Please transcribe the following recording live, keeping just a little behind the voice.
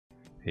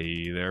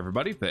Hey there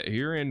everybody, Thet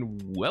here,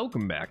 and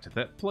welcome back to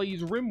Thet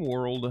Plays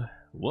Rimworld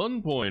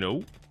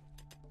 1.0.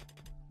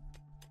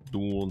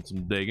 Doing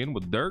some digging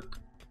with Dirk,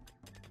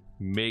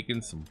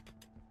 making some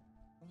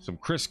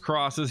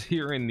crisscrosses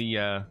here in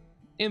the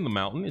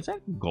mountain. Is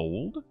that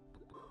gold?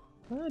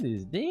 That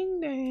is ding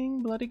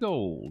dang bloody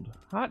gold.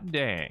 Hot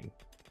dang.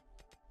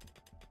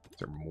 Is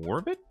there more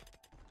of it?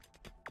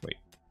 Wait.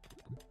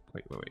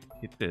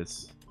 Hit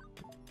this.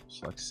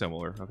 Select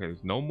similar. Okay,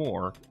 there's no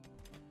more.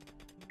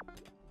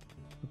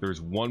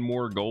 There's one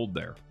more gold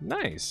there.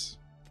 Nice.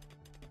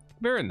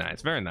 Very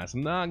nice, very nice.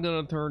 I'm not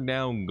gonna turn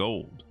down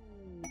gold.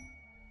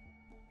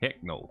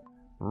 Heck no.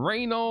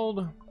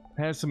 Reynold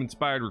has some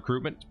inspired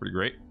recruitment. It's pretty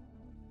great.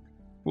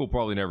 We'll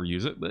probably never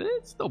use it, but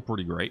it's still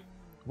pretty great.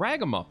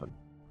 Ragamuffin.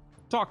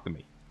 Talk to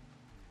me.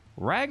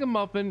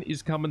 Ragamuffin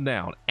is coming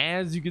down,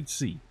 as you can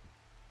see.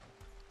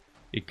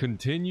 It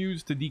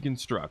continues to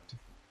deconstruct.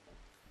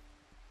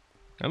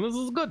 And this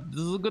is good.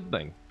 This is a good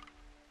thing.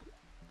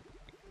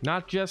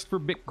 Not just for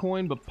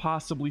Bitcoin, but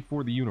possibly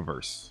for the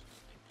universe.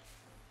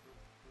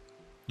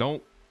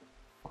 Don't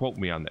quote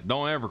me on that.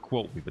 Don't ever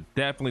quote me, but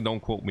definitely don't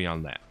quote me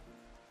on that.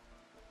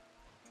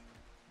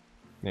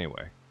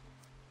 Anyway,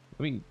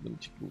 let me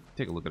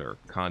take a look at our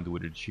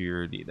conduitage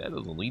here. That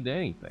doesn't lead to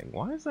anything.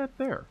 Why is that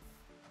there?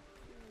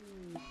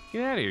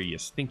 Get out of here, you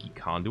stinky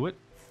conduit.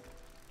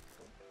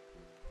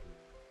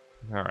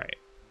 Alright.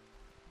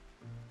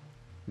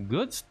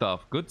 Good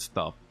stuff, good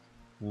stuff.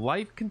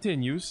 Life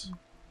continues.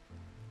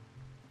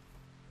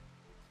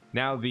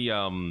 Now the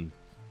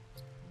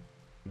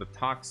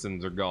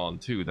toxins are gone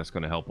too. That's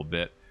going to help a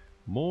bit.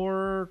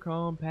 More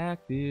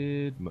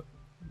compacted.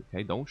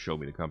 Okay, don't show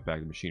me the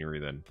compacted machinery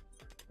then.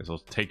 Guess I'll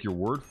take your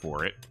word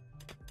for it.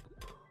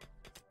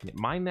 Yeah,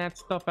 mine that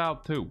stuff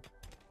out too.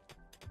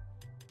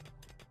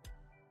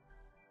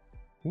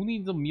 Who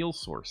needs a meal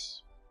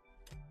source?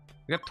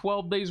 We got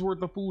 12 days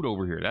worth of food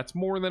over here. That's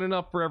more than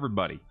enough for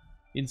everybody.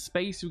 In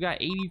space, we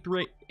got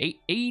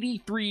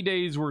 83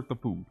 days worth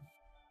of food.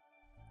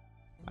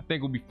 I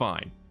think we'll be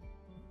fine.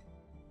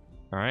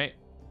 Alright?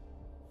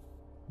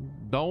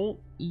 Don't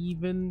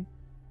even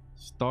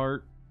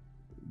start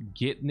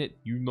getting it,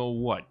 you know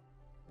what.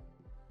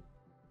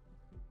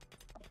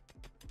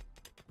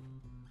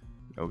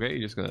 Okay,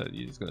 you're just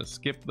gonna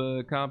skip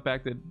the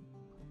compacted.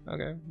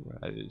 Okay,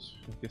 I guess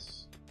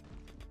it's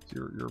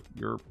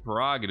your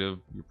prerogative,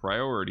 your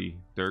priority,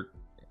 Dirk.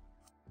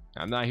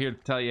 I'm not here to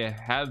tell you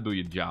how to do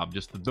your job,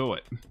 just to do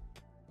it.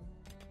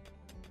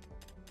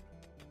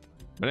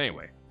 But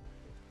anyway.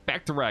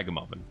 Back to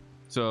Ragamuffin.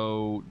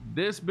 So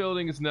this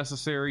building is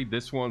necessary.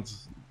 This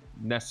one's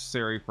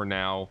necessary for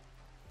now.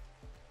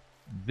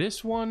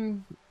 This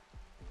one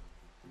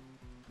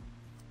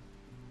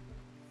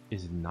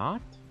is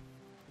not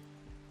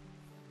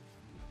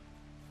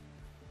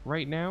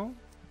right now.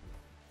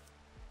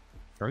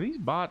 Are these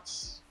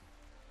bots?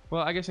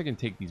 Well, I guess I can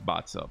take these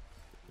bots up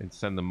and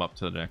send them up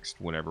to the next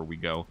whenever we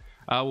go.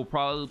 We'll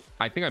probably,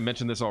 I think I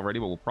mentioned this already,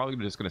 but we're probably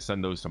just going to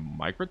send those to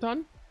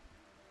Microton,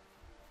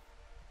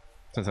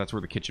 since that's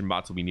where the kitchen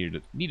bots will be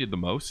needed the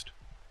most.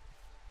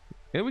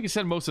 And we can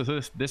send most of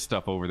this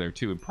stuff over there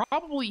too, and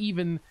probably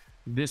even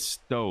this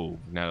stove,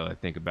 now that I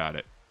think about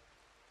it.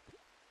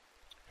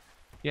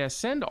 Yeah,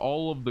 send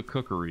all of the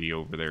cookery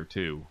over there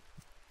too,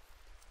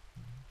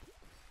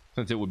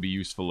 since it would be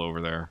useful over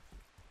there.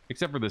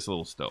 Except for this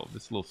little stove.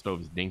 This little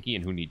stove is dinky,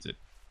 and who needs it?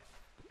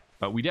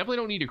 But we definitely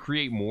don't need to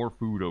create more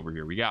food over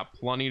here. We got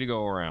plenty to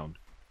go around.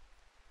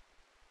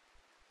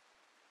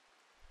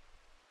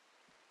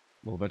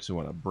 We'll eventually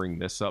want to bring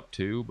this up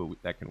too, but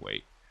that can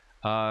wait.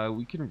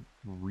 We can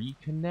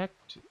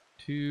reconnect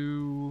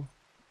to...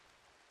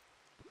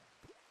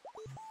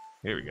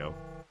 There we go.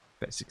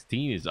 That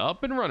 16 is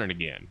up and running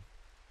again.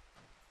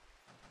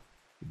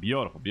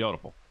 Beautiful,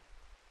 beautiful.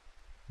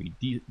 We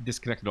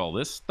disconnected all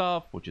this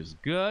stuff, which is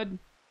good.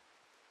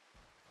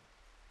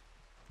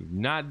 We've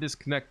not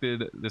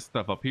disconnected this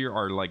stuff up here,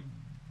 are like,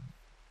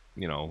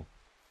 you know,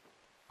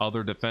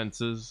 other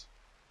defenses.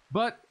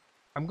 But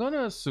I'm going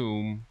to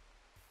assume...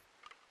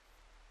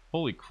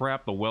 Holy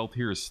crap, the wealth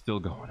here is still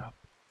going up.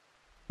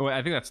 Oh,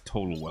 I think that's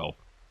total wealth.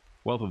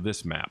 Wealth of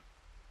this map.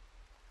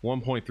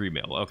 1.3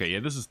 mil. Okay, yeah,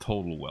 this is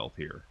total wealth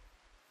here.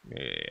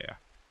 Yeah.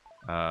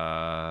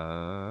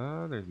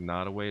 There's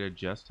not a way to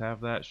just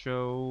have that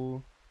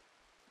show.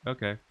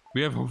 Okay.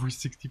 We have over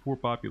 64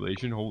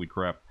 population. Holy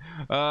crap.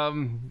 I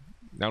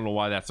don't know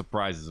why that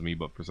surprises me,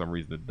 but for some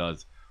reason it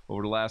does.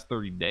 Over the last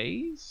 30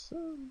 days,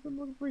 it's been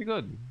looking pretty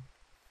good.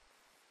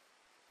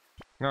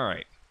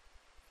 Alright.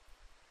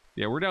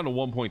 Yeah, we're down to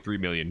 1.3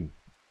 million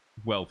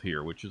wealth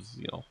here, which is,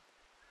 you know,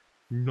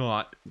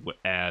 not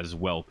as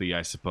wealthy,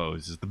 I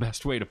suppose, is the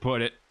best way to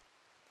put it.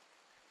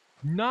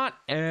 Not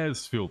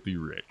as filthy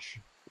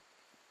rich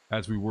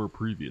as we were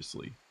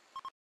previously.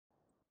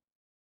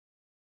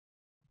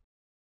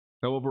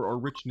 However, our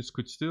richness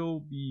could still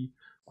be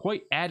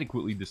quite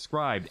adequately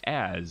described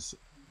as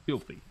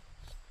filthy.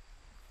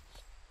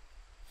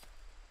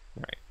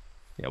 Alright.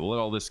 Yeah, we'll let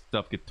all this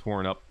stuff get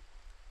torn up.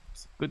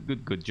 Good,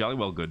 good, good. Jolly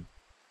well good.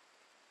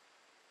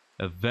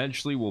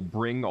 Eventually, we'll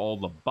bring all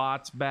the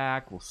bots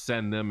back. We'll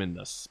send them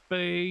into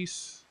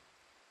space.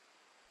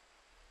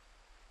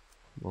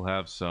 We'll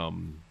have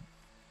some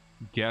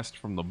guest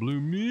from the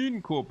Blue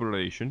Moon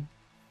Corporation.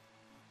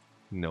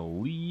 And they'll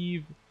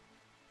leave.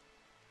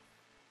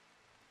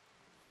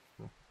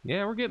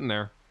 Yeah, we're getting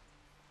there.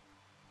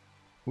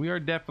 We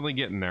are definitely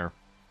getting there.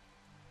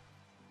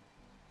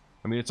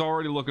 I mean, it's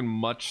already looking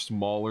much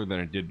smaller than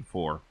it did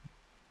before.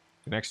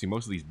 And actually,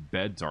 most of these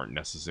beds aren't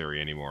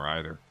necessary anymore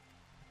either.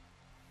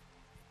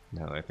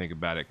 Now that I think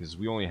about it, because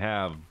we only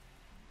have...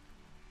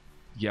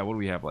 Yeah, what do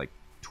we have? Like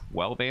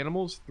 12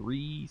 animals?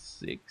 3,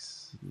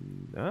 6...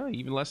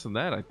 even less than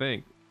that, I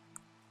think.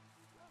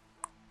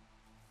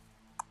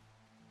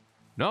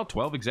 No,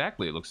 12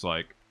 exactly, it looks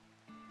like.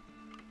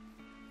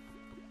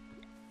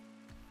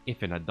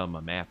 If I'd done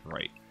my math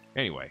right.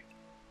 Anyway,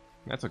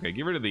 that's okay.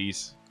 Get rid of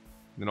these.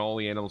 Then all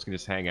the animals can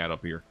just hang out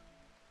up here.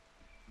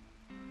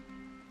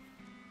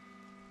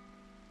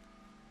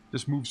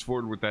 This moves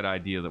forward with that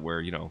idea that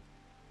we're, you know,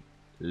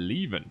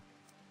 leaving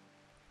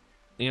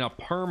in a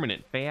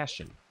permanent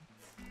fashion.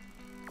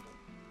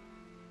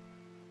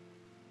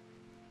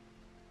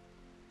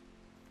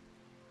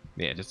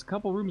 Yeah, just a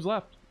couple rooms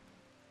left.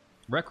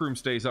 Rec room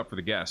stays up for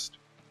the guest.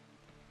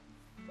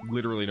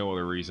 Literally no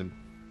other reason.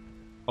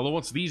 Although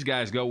once these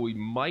guys go, we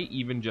might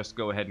even just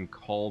go ahead and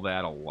call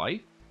that a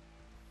life.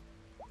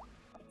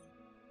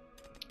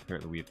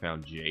 Apparently we have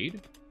found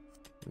jade.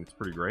 It's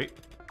pretty great.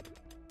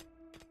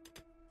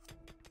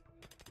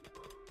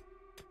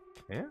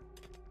 Yeah.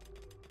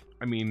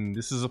 I mean,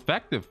 this is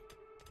effective.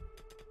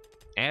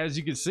 As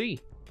you can see.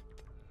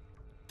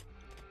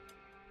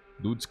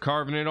 Dude's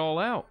carving it all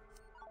out.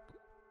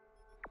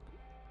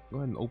 Go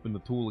ahead and open the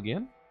tool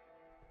again.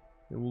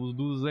 And we'll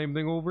do the same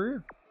thing over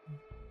here.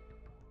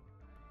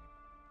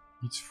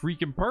 It's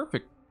freaking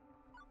perfect.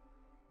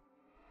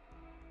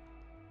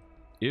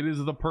 It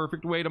is the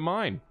perfect way to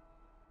mine.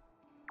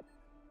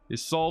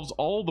 This solves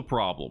all the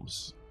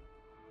problems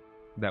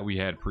that we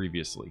had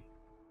previously.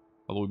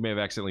 Although we may have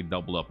accidentally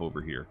doubled up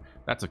over here.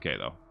 That's okay,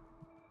 though.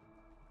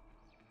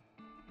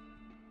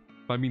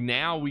 I mean,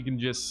 now we can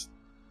just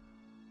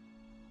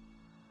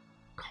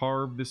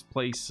carve this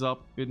place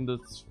up into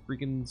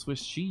freaking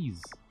Swiss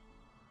cheese.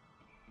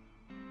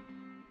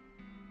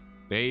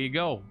 There you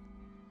go.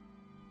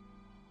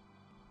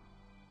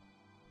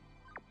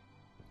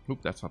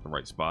 Oop, that's not the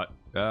right spot.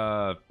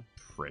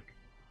 Frick.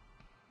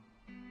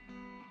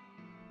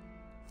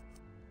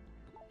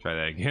 Try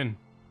that again.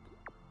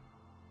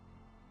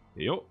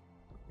 Yup.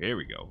 Here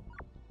we go.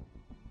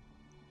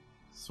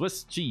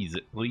 Swiss cheese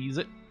it, please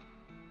it.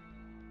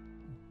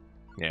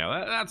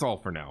 Yeah, that's all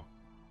for now.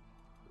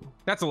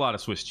 That's a lot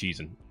of Swiss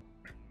cheesing.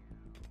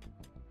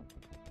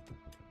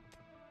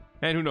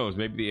 And who knows,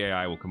 maybe the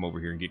AI will come over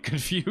here and get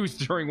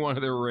confused during one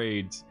of their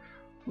raids.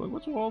 Like,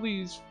 what's with all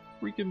these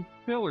freaking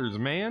pillars,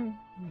 man?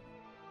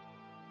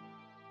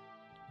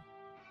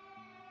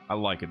 I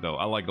like it, though.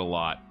 I like it a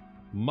lot.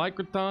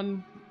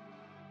 Microton,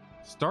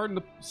 starting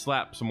to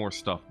slap some more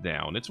stuff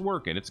down. It's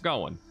working. It's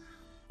going.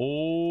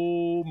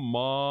 Oh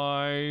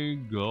my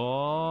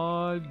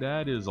god.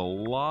 That is a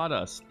lot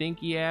of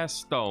stinky-ass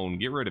stone.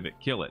 Get rid of it.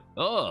 Kill it.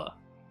 Ugh.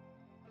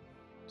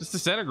 Just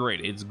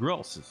disintegrate it. It's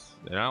gross.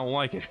 And I don't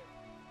like it.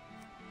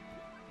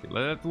 Okay,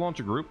 let's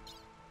launch a group.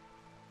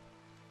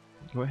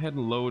 Go ahead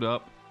and load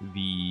up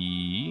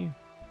the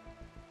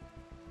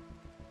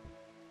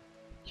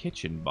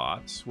kitchen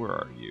bots. Where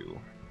are you?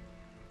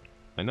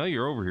 I know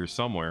you're over here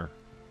somewhere.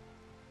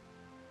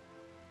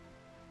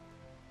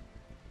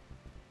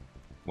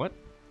 What?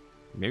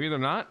 Maybe they're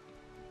not?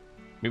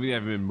 Maybe they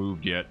haven't been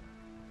moved yet.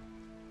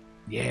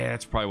 Yeah,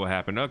 that's probably what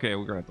happened. Okay,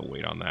 we're gonna have to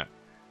wait on that.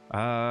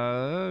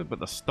 But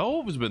the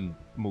stove has been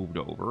moved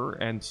over,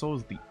 and so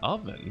is the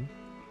oven.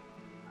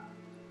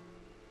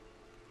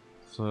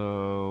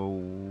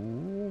 So,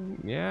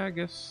 yeah, I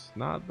guess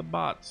not the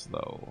bots,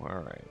 though.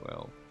 Alright,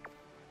 well,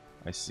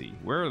 I see.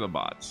 Where are the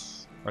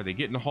bots? Are they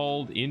getting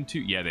hauled into?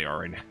 Yeah, they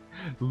are.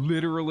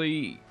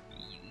 Literally,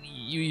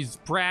 he's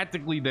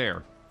practically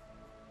there.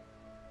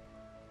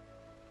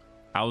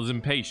 I was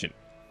impatient.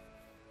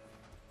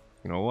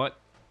 You know what?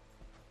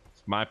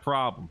 It's my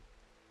problem.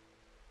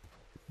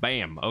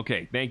 Bam.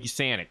 Okay, thank you,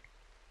 Sanic.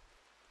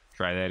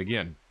 Try that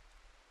again.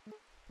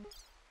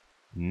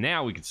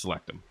 Now we can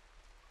select them.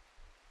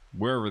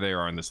 Wherever they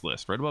are on this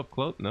list. Right above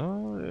clothes?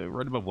 No,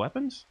 right above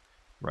weapons?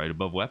 Right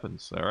above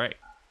weapons. All right.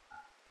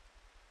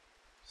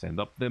 Send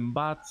up them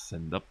bots.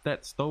 Send up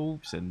that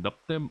stove. Send up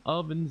them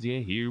ovens. Yeah,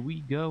 here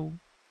we go.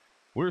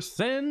 We're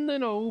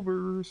sending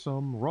over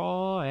some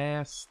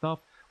raw-ass stuff.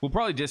 We'll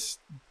probably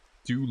just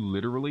do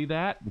literally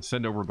that and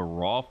send over the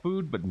raw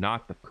food, but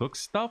not the cooked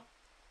stuff.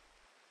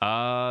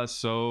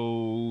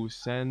 So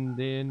send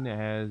in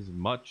as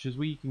much as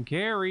we can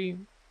carry.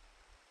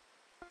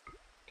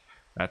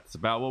 That's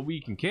about what we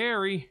can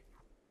carry.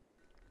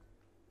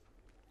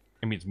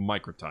 I mean, it's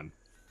microton.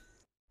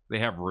 They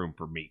have room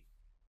for meat.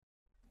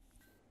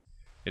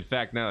 In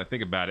fact, now that I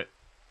think about it,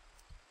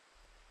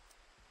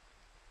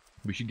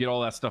 we should get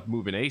all that stuff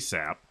moving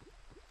ASAP.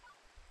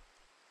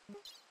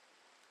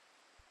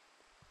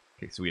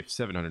 Okay, so we have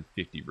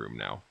 750 room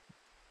now.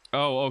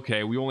 Oh,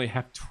 okay. We only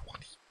have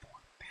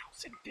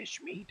 24,000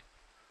 fish meat.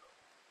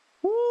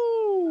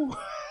 Woo!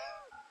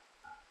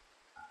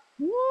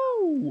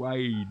 Woo!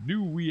 I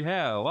knew we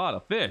had a lot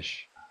of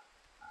fish.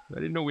 I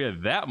didn't know we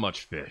had that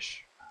much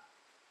fish.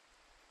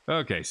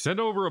 Okay,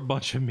 send over a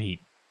bunch of meat.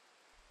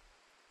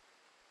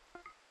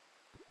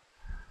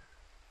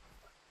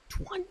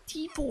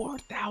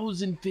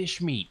 24,000 fish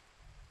meat.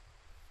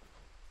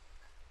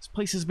 This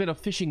place has been a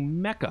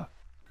fishing mecca.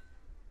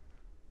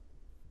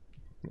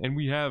 And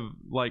we have,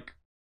 like,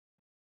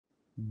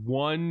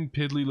 one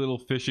piddly little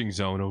fishing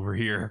zone over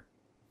here.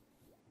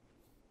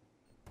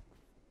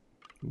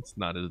 It's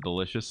not as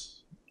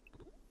delicious.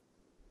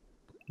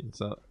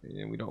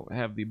 And we don't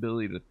have the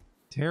ability to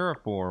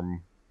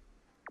terraform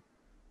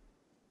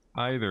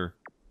either.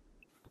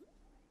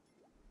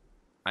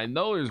 I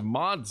know there's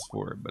mods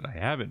for it, but I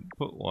haven't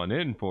put one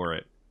in for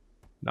it.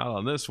 Not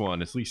on this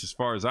one, at least as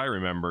far as I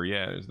remember.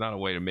 Yeah, there's not a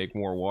way to make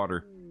more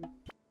water. So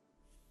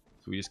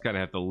we just kind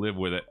of have to live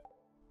with it.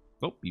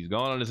 Oh, he's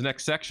gone on his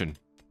next section.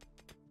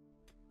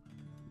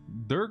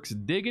 Dirk's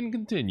digging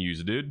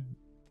continues, dude.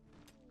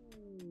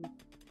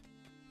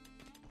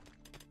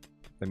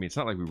 I mean, it's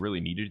not like we really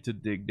needed to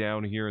dig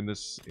down here in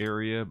this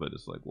area, but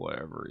it's like,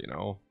 whatever, you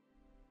know?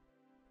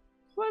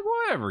 It's like,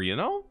 whatever, you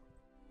know?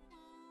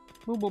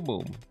 Boom, boom,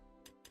 boom.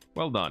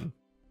 Well done.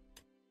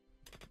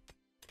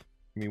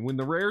 I mean, when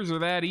the rares are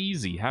that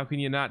easy, how can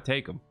you not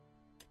take them?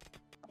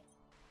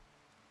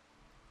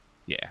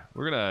 Yeah,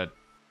 we're gonna...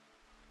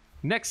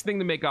 Next thing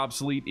to make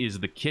obsolete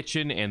is the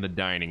kitchen and the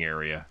dining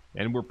area.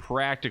 And we're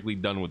practically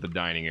done with the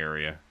dining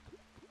area.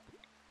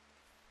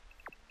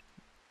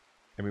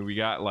 I mean, we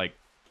got, like,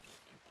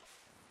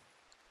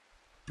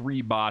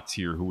 3 bots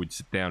here who would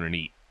sit down and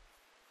eat.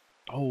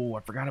 Oh,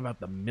 I forgot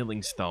about the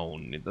milling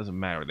stone. It doesn't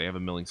matter. They have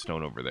a milling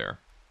stone over there.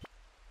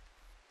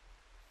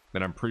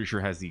 That I'm pretty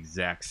sure has the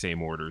exact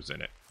same orders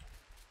in it.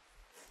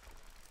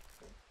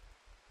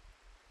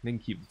 They can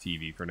keep the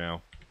TV for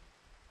now.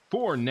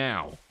 For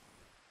now.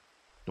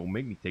 Don't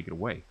make me take it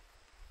away.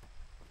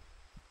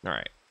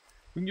 Alright.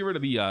 We can get rid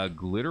of the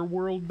glitter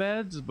world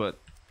beds, but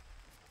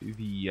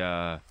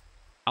the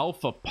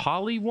alpha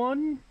poly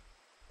one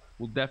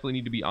will definitely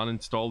need to be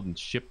uninstalled and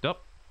shipped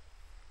up.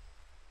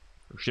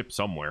 Or shipped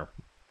somewhere.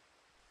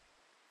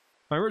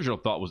 My original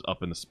thought was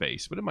up in the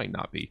space, but it might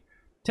not be.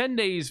 10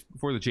 days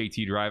before the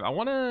JT drive.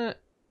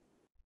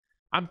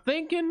 I'm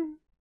thinking...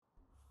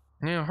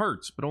 Yeah, it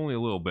hurts, but only a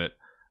little bit.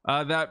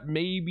 That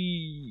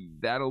maybe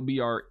that'll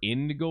be our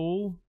end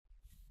goal.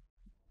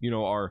 You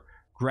know, our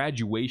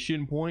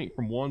graduation point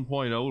from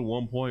 1.0 to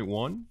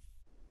 1.1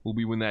 will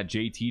be when that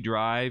JT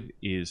drive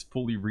is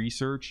fully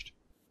researched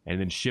and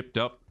then shipped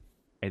up,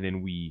 and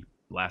then we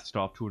blast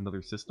off to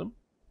another system.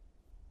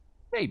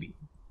 Maybe.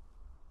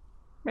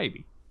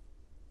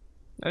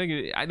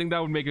 I think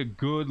that would make a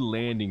good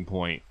landing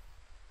point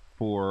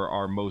for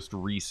our most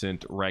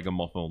recent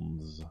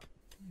ragamuffins.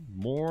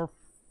 More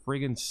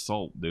friggin'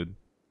 salt, dude.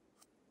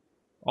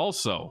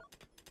 Also,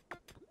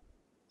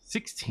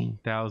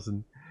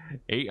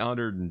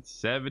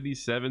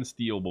 16,877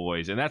 steel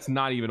boys, and that's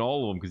not even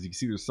all of them, because you can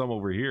see there's some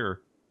over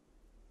here.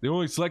 They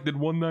only selected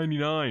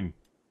 199.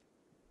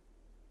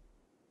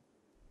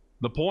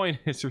 The point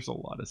is there's a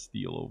lot of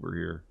steel over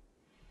here.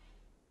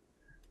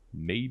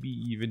 Maybe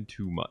even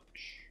too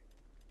much.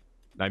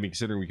 I mean,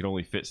 considering we can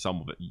only fit some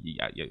of it.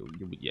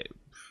 Yeah.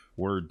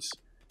 Words.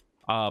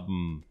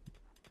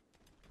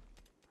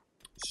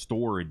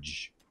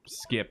 Storage.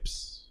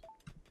 Skips.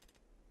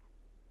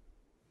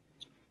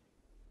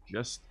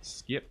 Just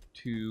skip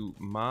to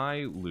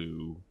my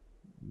loo.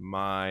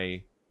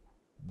 My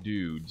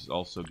dudes.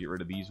 Also get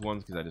rid of these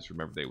ones, because I just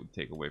remember they would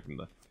take away from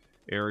the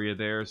area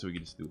there. So we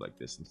can just do like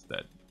this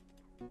instead.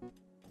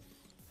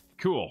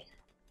 Cool.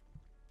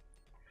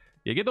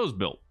 Yeah, get those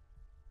built.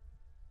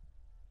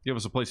 Give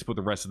us a place to put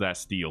the rest of that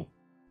steel.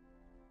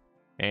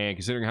 And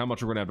considering how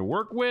much we're going to have to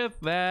work with,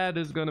 that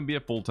is going to be a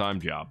full-time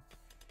job.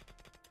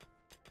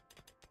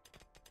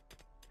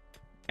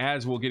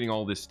 As we're getting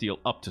all this steel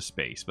up to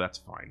space, but that's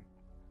fine.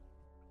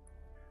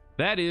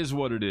 That is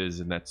what it is,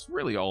 and that's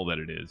really all that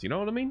it is. You know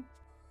what I mean?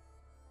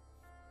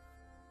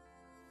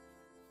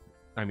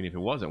 I mean, if it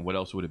wasn't, what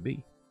else would it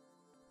be?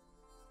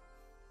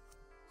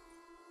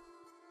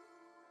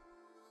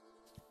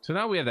 So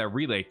now we have that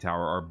relay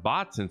tower. Our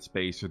bots in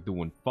space are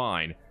doing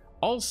fine.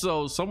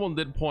 Also, someone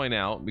did point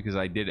out, because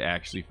I did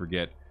actually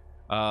forget,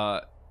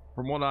 from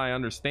what I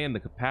understand, the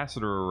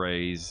capacitor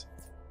arrays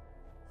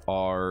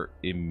are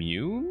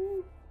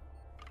immune-ish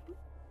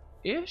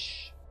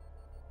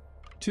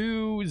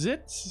to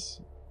zits.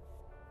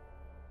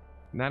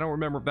 And I don't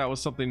remember if that was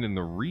something in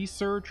the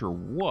research or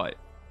what.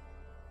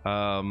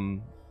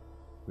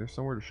 There's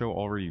somewhere to show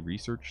already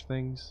researched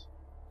things.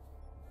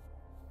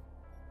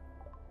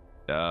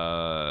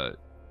 Hide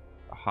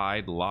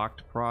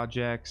locked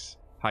projects,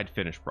 hide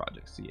finished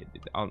projects. Yeah,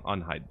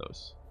 unhide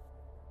those.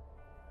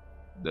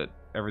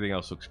 Everything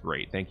else looks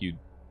great. Thank you,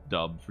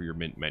 Dub, for your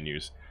mint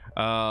menus.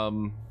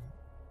 It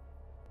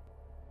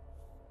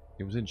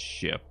was in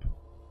ship.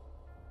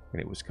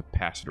 And it was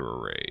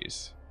capacitor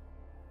arrays.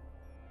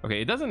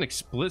 Okay, it doesn't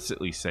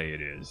explicitly say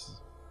it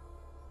is.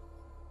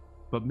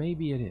 But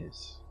maybe it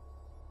is.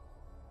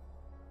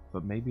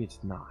 But maybe it's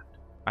not.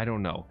 I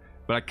don't know.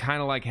 But I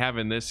kind of like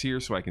having this here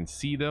so I can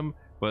see them.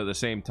 But at the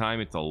same time,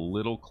 it's a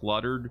little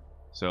cluttered.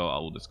 So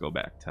I'll just go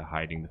back to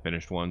hiding the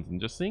finished ones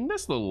and just seeing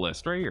this little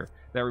list right here.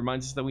 That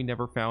reminds us that we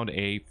never found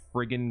a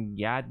friggin'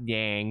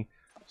 goddamn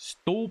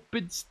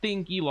stupid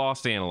stinky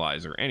lost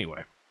analyzer.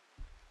 Anyway,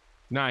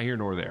 not here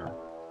nor there.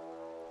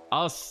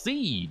 A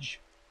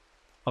siege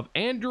of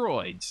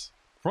androids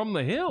from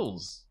the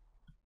hills.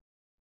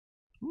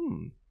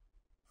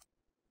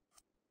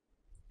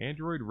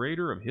 Android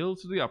Raider of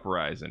Hills to the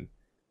Uprising.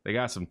 They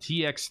got some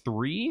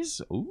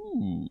TX3s.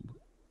 Ooh,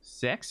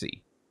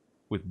 sexy.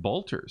 With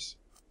bolters.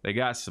 They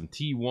got some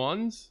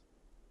T1s.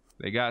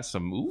 They got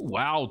some, ooh,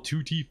 wow, 2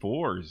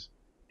 T4s.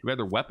 Too bad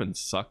their weapons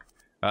suck.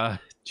 2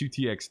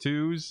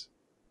 TX2s.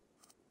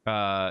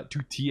 2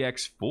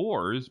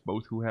 TX4s,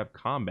 both who have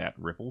combat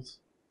ripples.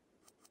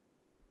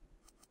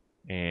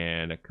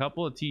 And a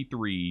couple of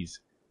T3s.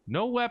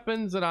 No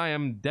weapons that I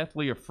am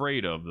deathly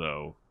afraid of,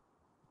 though.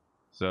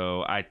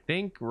 So I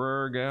think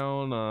we're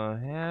gonna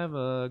have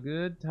a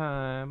good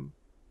time.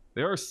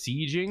 They are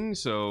sieging,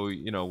 so,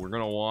 you know, we're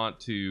gonna want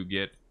to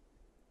get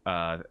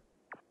a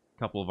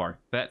couple of our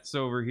Thets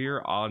over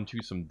here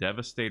onto some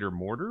Devastator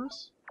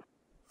mortars.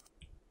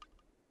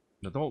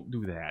 No, don't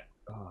do that.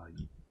 Oh,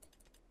 you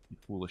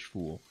foolish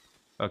fool.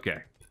 Okay.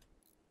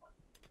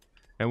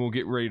 And we'll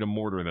get ready to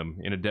mortar them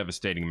in a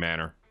devastating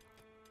manner.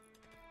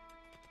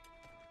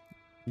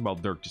 While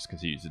Dirk just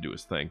continues to do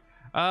his thing.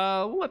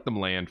 We'll let them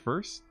land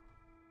first.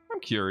 I'm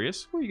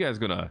curious. Where are you guys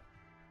gonna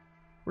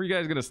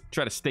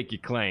try to stake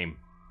your claim?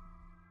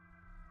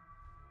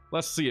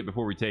 Let's see it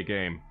before we take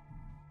aim.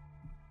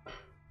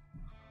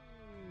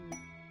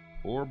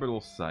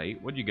 Orbital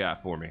site. What you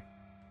got for me?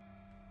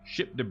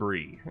 Ship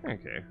debris.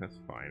 Okay, that's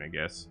fine, I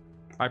guess.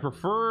 I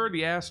prefer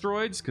the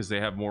asteroids because they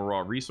have more raw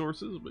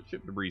resources, but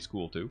ship debris is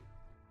cool too.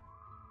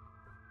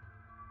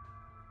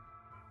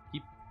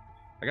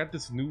 I got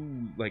this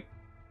new, like,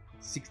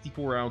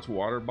 64-ounce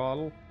water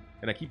bottle,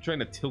 and I keep trying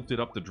to tilt it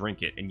up to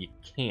drink it, and you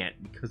can't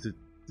because the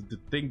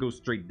thing goes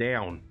straight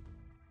down.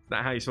 It's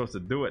not how you're supposed to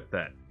do it,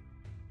 that.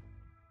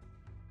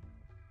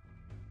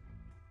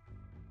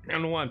 I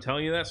don't know why I'm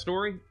telling you that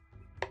story.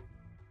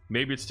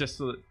 Maybe it's just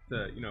to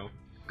you know,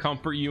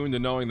 comfort you into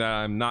knowing that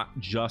I'm not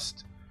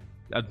just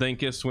a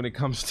dinkus when it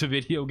comes to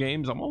video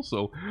games. I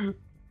also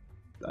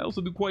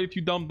do quite a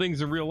few dumb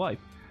things in real life.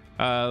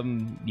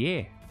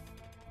 Yeah.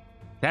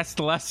 That's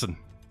the lesson.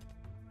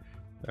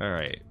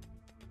 Alright.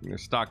 They're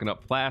stocking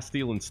up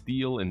plasteel and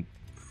steel and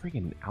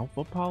friggin'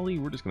 alpha poly.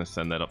 We're just gonna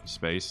send that up to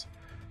space.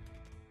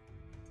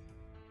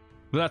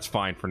 But that's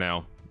fine for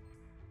now.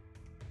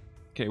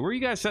 Okay, where are you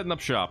guys setting up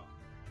shop?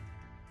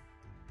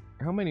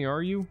 How many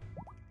are you?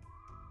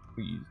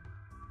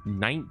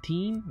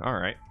 19?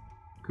 Alright.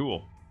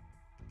 Cool.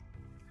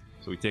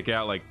 So we take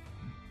out like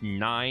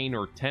 9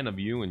 or 10 of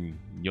you and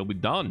you'll be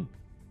done.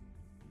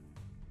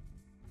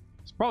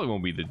 This probably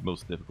won't be the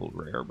most difficult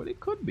rare, but it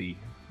could be.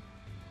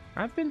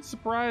 I've been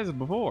surprised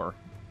before.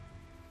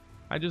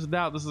 I just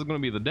doubt this is going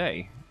to be the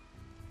day.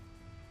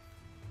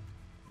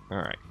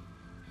 Alright.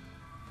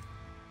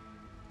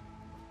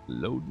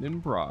 Loading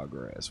in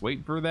progress.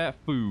 Wait for that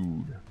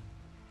food.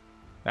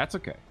 That's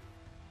okay.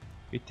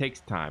 It takes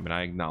time, and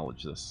I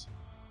acknowledge this.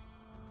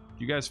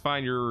 Did you guys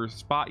find your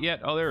spot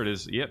yet? Oh, there it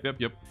is. Yep. They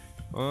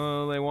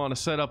want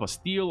to set up a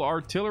steel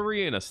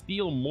artillery and a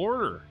steel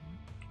mortar.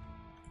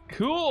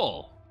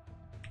 Cool.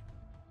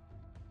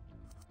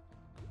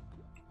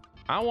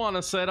 I want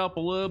to set up a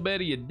little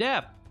bit of your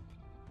depth.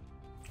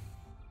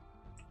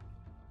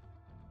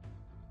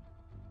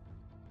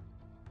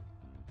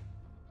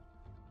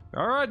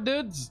 All right,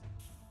 dudes.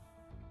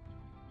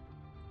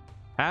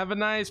 Have a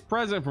nice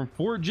present from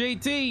Fort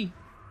JT.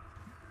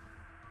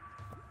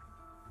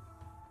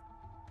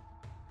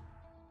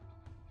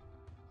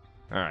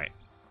 All right,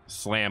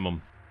 slam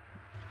them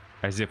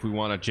as if we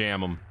want to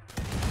jam them.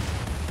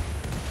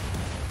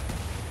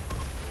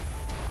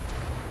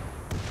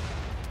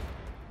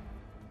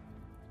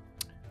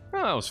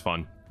 Oh, that was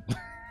fun.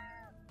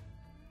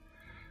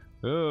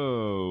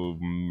 Oh,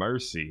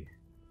 mercy.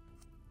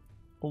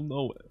 Oh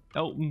no,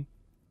 Elton.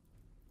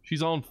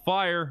 She's on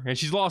fire, and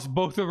she's lost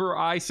both of her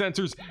eye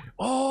sensors.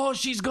 Oh,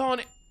 she's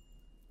gone.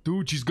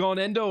 Dude, she's gone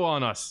endo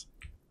on us.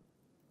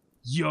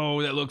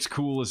 Yo, that looks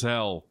cool as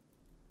hell.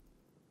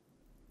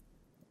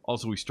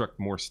 Also, we struck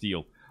more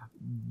steel.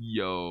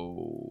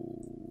 Yo.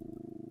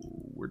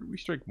 Where did we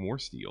strike more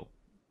steel?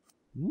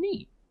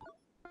 Neat.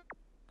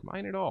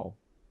 Mine at all.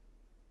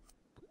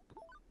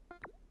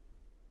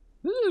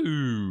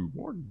 Ooh,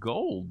 more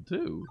gold,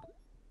 too.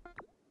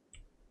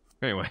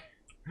 Anyway.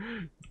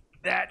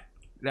 That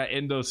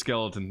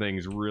endoskeleton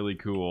thing's really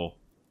cool.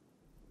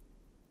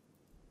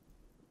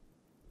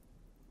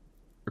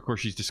 Of course,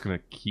 she's just gonna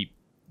keep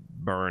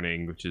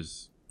burning, which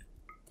is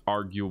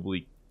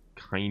arguably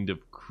kind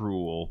of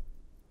cruel.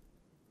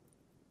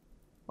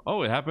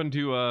 Oh, it happened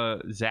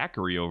to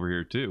Zachary over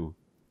here too.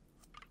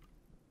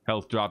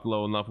 Health dropped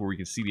low enough where we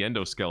can see the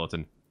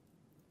endoskeleton.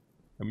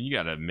 I mean, you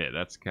gotta admit,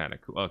 that's kind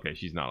of cool. Okay,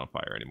 she's not on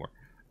fire anymore.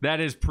 That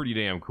is pretty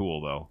damn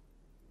cool, though.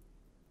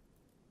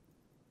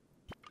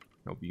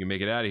 Hope you can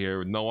make it out of here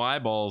with no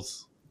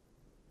eyeballs.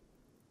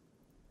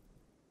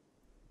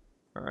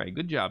 Alright,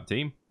 good job,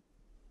 team.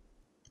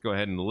 Let's go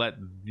ahead and let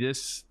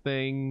this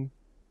thing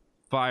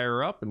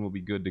fire up, and we'll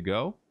be good to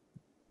go.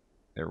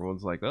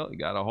 Everyone's like, oh, you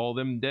gotta haul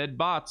them dead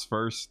bots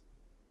first.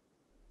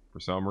 For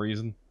some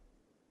reason.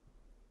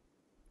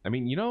 I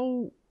mean, you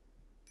know,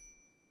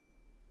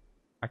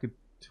 I could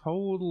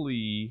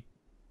totally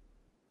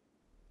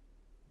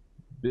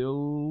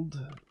build.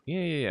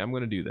 Yeah, I'm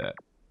gonna do that.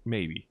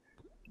 Maybe.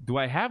 Do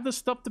I have the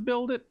stuff to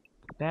build it?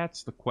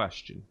 That's the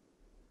question.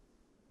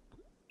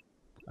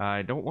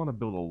 I don't want to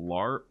build a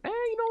large... you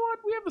know what?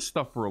 We have the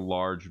stuff for a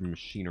large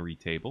machinery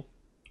table.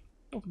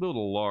 Let's build a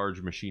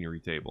large machinery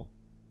table.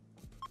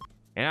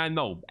 And I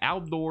know,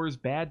 outdoors,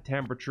 bad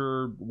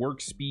temperature, work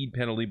speed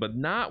penalty, but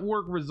not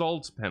work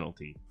results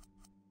penalty.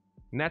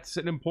 And that's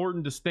an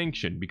important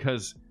distinction,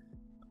 because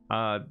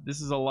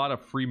this is a lot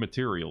of free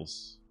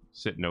materials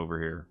sitting over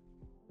here.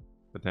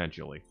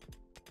 Potentially.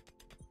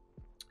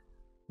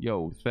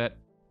 Yo, Thet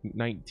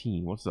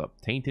 19, what's up?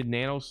 Tainted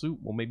nano suit?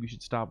 Well, maybe you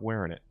should stop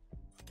wearing it.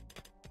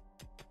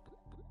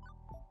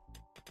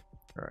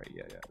 Alright,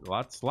 yeah.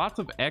 Lots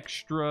of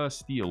extra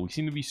steel. We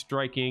seem to be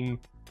striking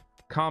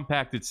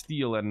compacted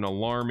steel at an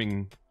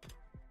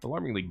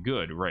alarmingly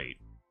good rate.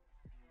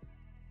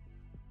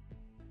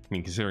 I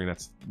mean, considering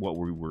that's what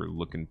we were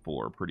looking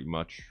for pretty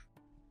much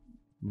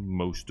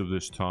most of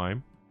this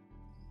time.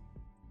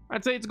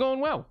 I'd say it's going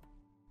well.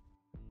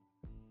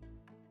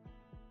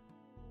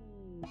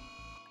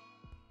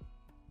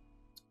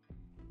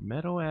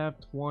 MeadowAv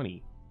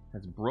 20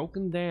 has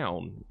broken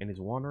down and is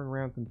wandering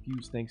around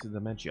confused thanks to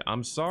dementia.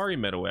 I'm sorry,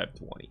 MeadowAv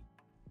 20.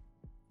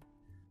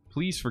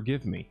 Please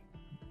forgive me.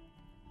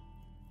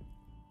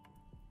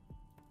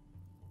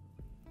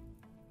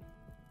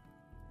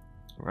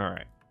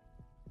 Alright.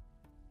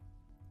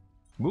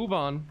 Move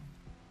on.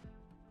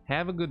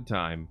 Have a good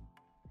time.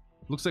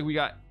 Looks like we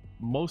got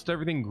most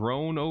everything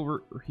grown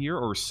over here,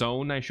 or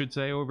sown, I should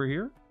say, over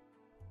here.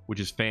 Which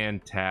is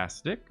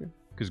fantastic,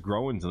 because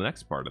growing's the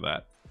next part of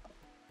that.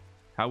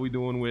 How we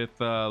doing with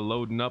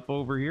loading up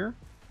over here?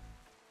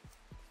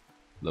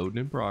 Loading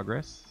in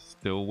progress.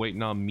 Still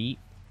waiting on meat.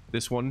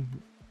 This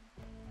one.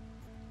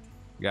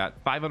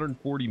 Got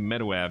 540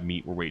 MeadowAv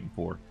meat we're waiting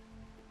for.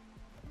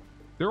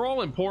 They're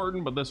all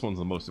important, but this one's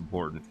the most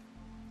important.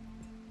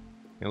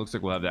 It looks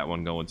like we'll have that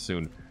one going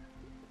soon.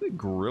 The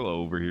gorilla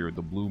over here with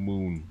the blue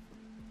moon.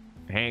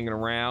 Hanging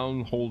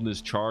around, holding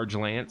his charge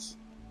lance.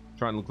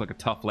 Trying to look like a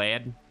tough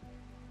lad.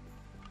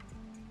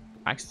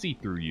 I see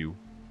through you.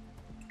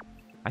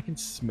 I can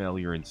smell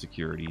your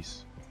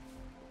insecurities.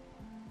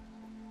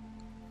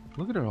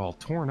 Look at it all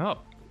torn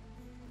up.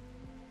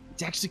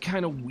 It's actually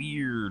kind of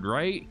weird,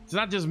 right? It's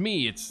not just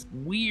me, it's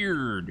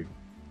weird.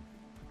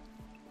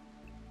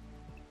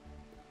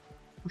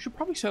 We should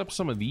probably set up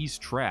some of these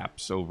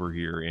traps over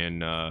here in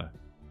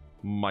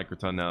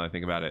Microton now that I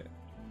think about it.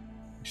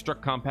 We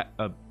struck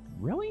compact...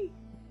 really?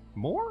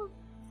 More?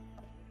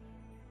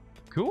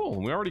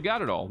 Cool, we already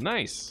got it all.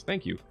 Nice,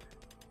 thank you.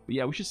 But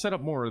yeah, we should set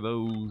up more of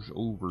those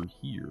over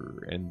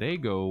here. And they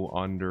go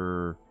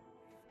under...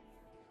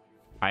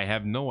 I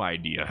have no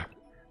idea.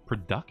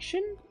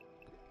 Production?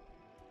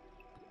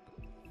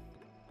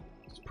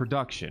 It's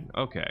production.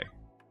 Okay.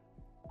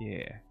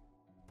 Yeah.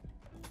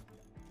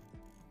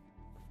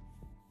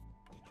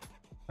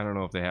 I don't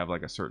know if they have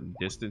like a certain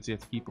distance you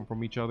have to keep them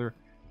from each other.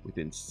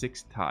 Within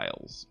 6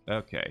 tiles.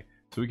 Okay.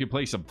 So we can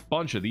place a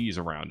bunch of these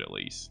around at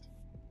least.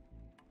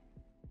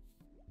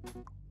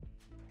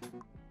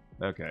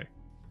 Okay.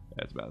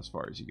 That's about as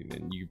far as you can.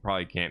 And you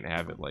probably can't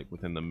have it like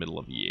within the middle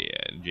of, yeah,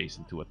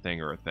 adjacent to a thing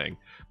or a thing.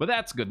 But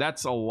that's good.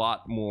 That's a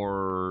lot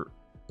more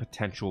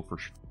potential for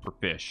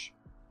fish.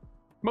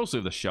 Mostly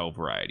of the shell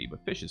variety,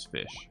 but fish is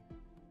fish.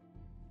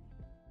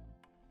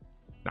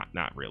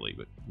 Not really,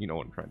 but you know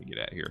what I'm trying to get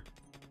at here.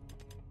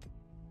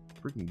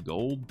 Freaking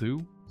gold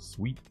too.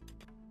 Sweet.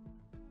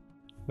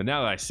 But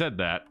now that I said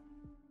that,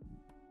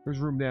 there's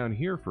room down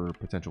here for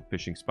potential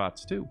fishing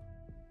spots too.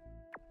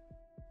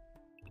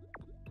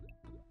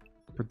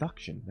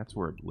 Production, that's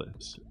where it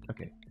lives.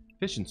 Okay,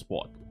 fishing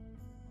spot.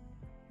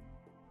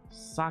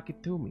 Sock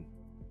it to me.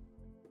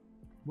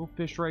 We'll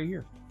fish right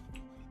here.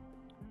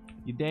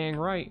 You dang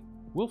right.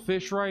 We'll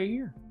fish right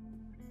here.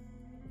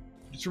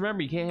 Just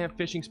remember, you can't have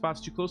fishing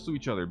spots too close to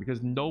each other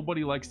because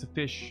nobody likes to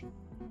fish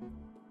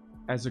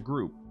as a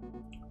group.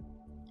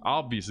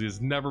 Obviously,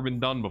 it's never been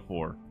done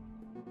before.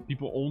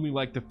 People only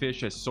like to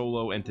fish as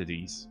solo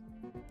entities.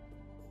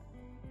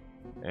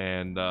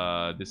 And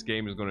this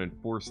game is going to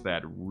enforce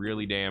that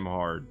really damn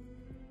hard.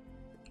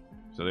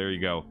 So there you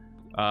go.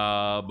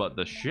 But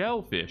the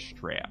shellfish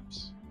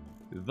traps,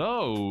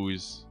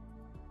 those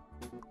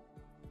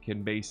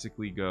can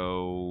basically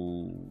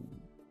go...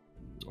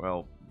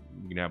 Well,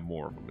 you can have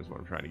more of them is what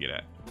I'm trying to get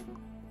at.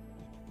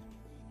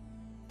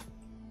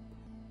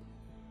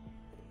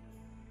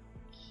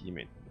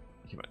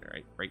 Come on,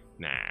 right?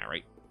 Nah,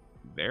 right?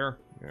 There.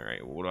 All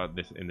right, what about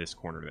this in this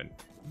corner then?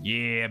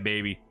 Yeah,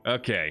 baby.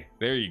 Okay,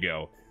 there you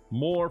go.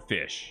 More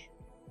fish.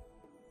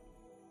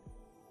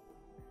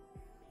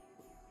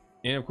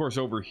 And of course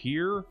over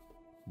here,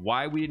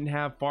 why we didn't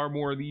have far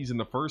more of these in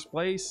the first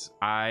place,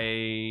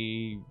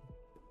 I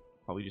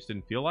probably just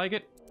didn't feel like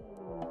it.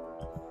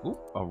 Ooh,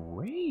 a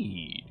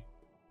raid.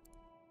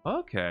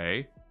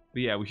 Okay.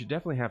 But yeah, we should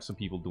definitely have some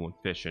people doing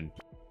fishing.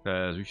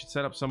 Because we should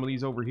set up some of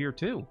these over here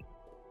too.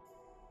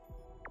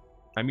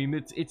 I mean,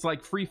 it's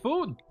like free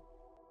food.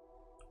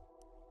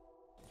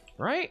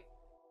 Right?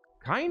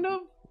 Kind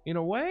of, in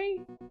a way.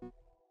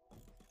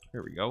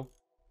 There we go.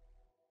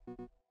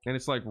 And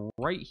it's like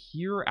right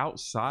here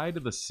outside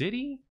of the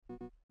city.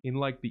 In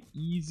like the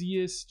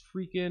easiest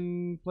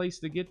freaking place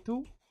to get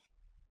to.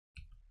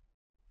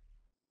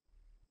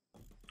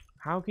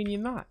 How can you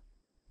not?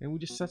 And we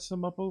just set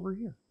some up over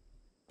here.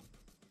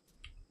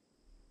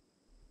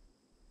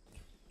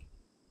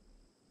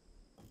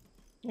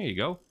 There you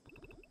go.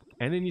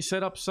 And then you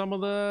set up some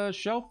of the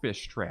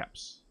shellfish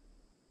traps.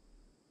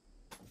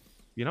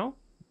 You know?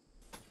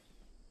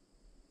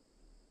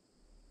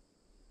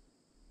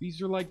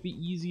 These are like the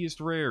easiest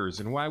rares.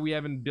 And why we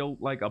haven't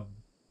built like a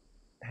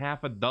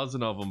half a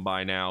dozen of them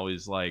by now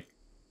is like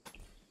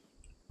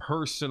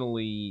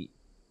personally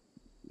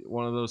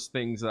one of those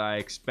things that I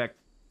expect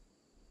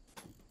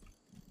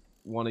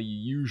one of the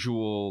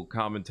usual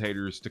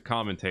commentators to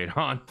commentate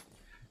on.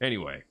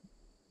 Anyway.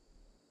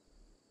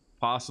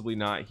 Possibly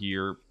not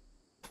here.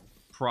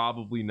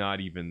 Probably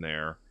not even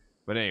there.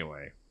 But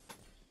anyway.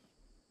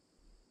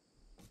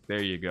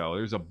 There you go.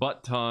 There's a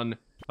butt ton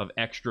of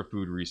extra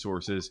food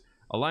resources.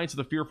 Alliance of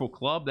the Fearful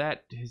Club.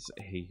 That is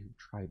a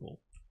tribal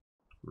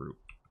group.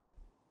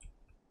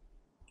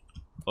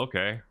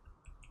 Okay.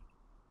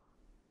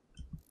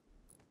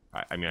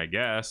 I mean, I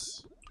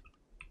guess.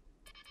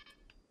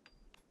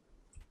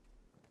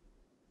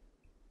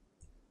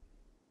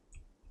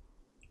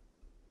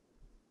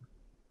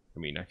 I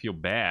mean, I feel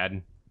bad.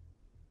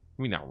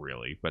 I mean, not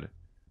really, but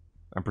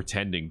I'm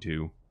pretending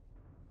to.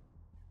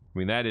 I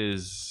mean, that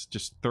is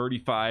just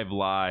 35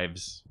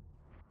 lives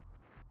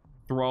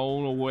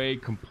thrown away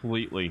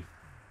completely.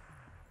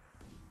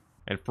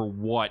 And for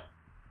what?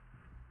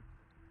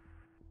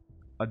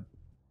 A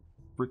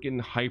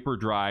freaking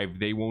hyperdrive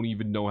they won't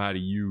even know how to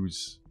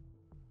use.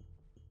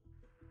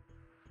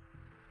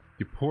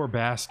 You poor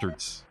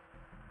bastards.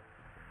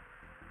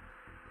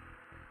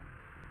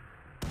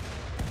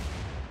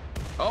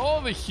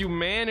 Oh, the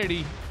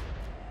humanity.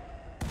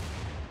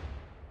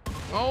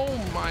 Oh,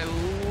 my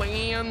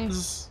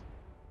lands.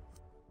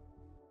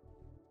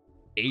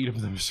 8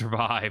 of them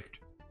survived.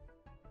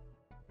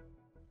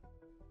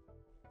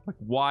 Like,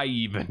 why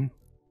even?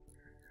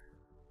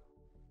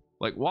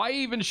 Like, why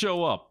even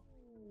show up?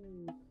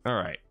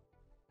 Alright.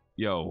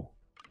 Yo.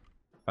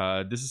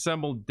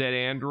 Disassemble dead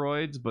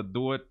androids, but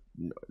do it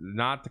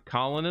not the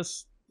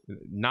colonists.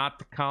 Not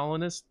the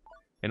colonist.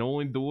 And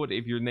only do it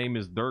if your name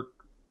is Dirk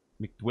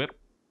McDwip.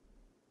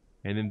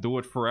 And then do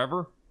it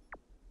forever.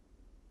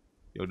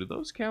 Yo, do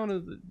those count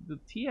as the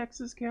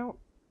TXs count?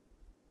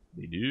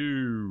 They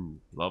do.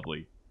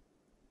 Lovely.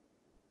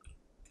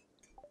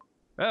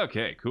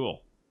 Okay,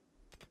 cool.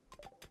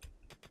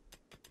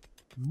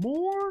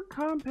 More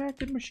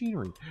compacted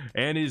machinery.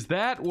 And is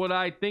that what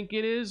I think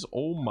it is?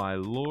 Oh my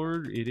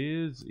lord, it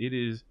is. It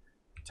is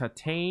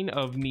Titane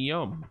of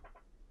Neum.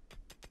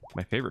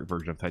 My favorite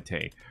version of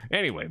Titane.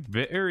 Anyway,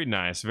 very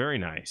nice, very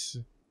nice.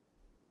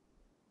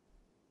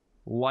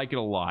 Like it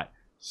a lot.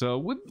 So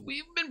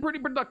we've been pretty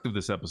productive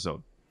this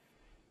episode.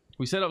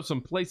 We set up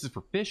some places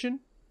for fishing.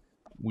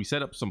 We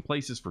set up some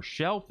places for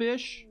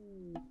shellfish,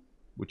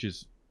 which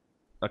is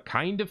a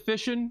kind of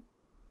fishing.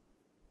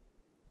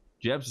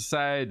 Jebs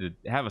decided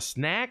to have a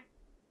snack.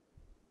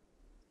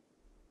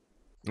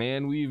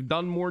 And we've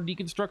done more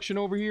deconstruction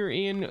over here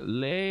in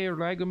Le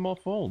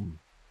Ragamuffin.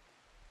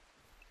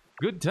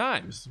 Good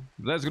times.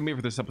 That's going to be it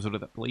for this episode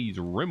of Thet Plays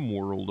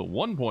Rimworld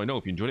 1.0.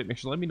 If you enjoyed it, make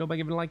sure to let me know by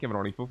giving a like. If you haven't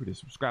already, feel free to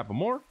subscribe for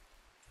more.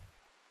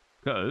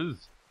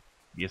 Because,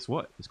 guess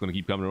what? It's going to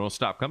keep coming and won't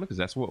stop coming because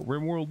that's what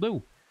Rimworld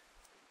do.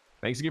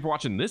 Thanks again for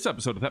watching this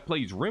episode of Thet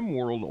Plays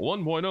Rimworld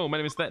 1.0. My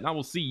name is Thet, and I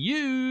will see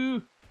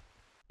you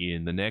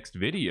in the next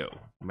video,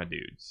 my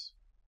dudes.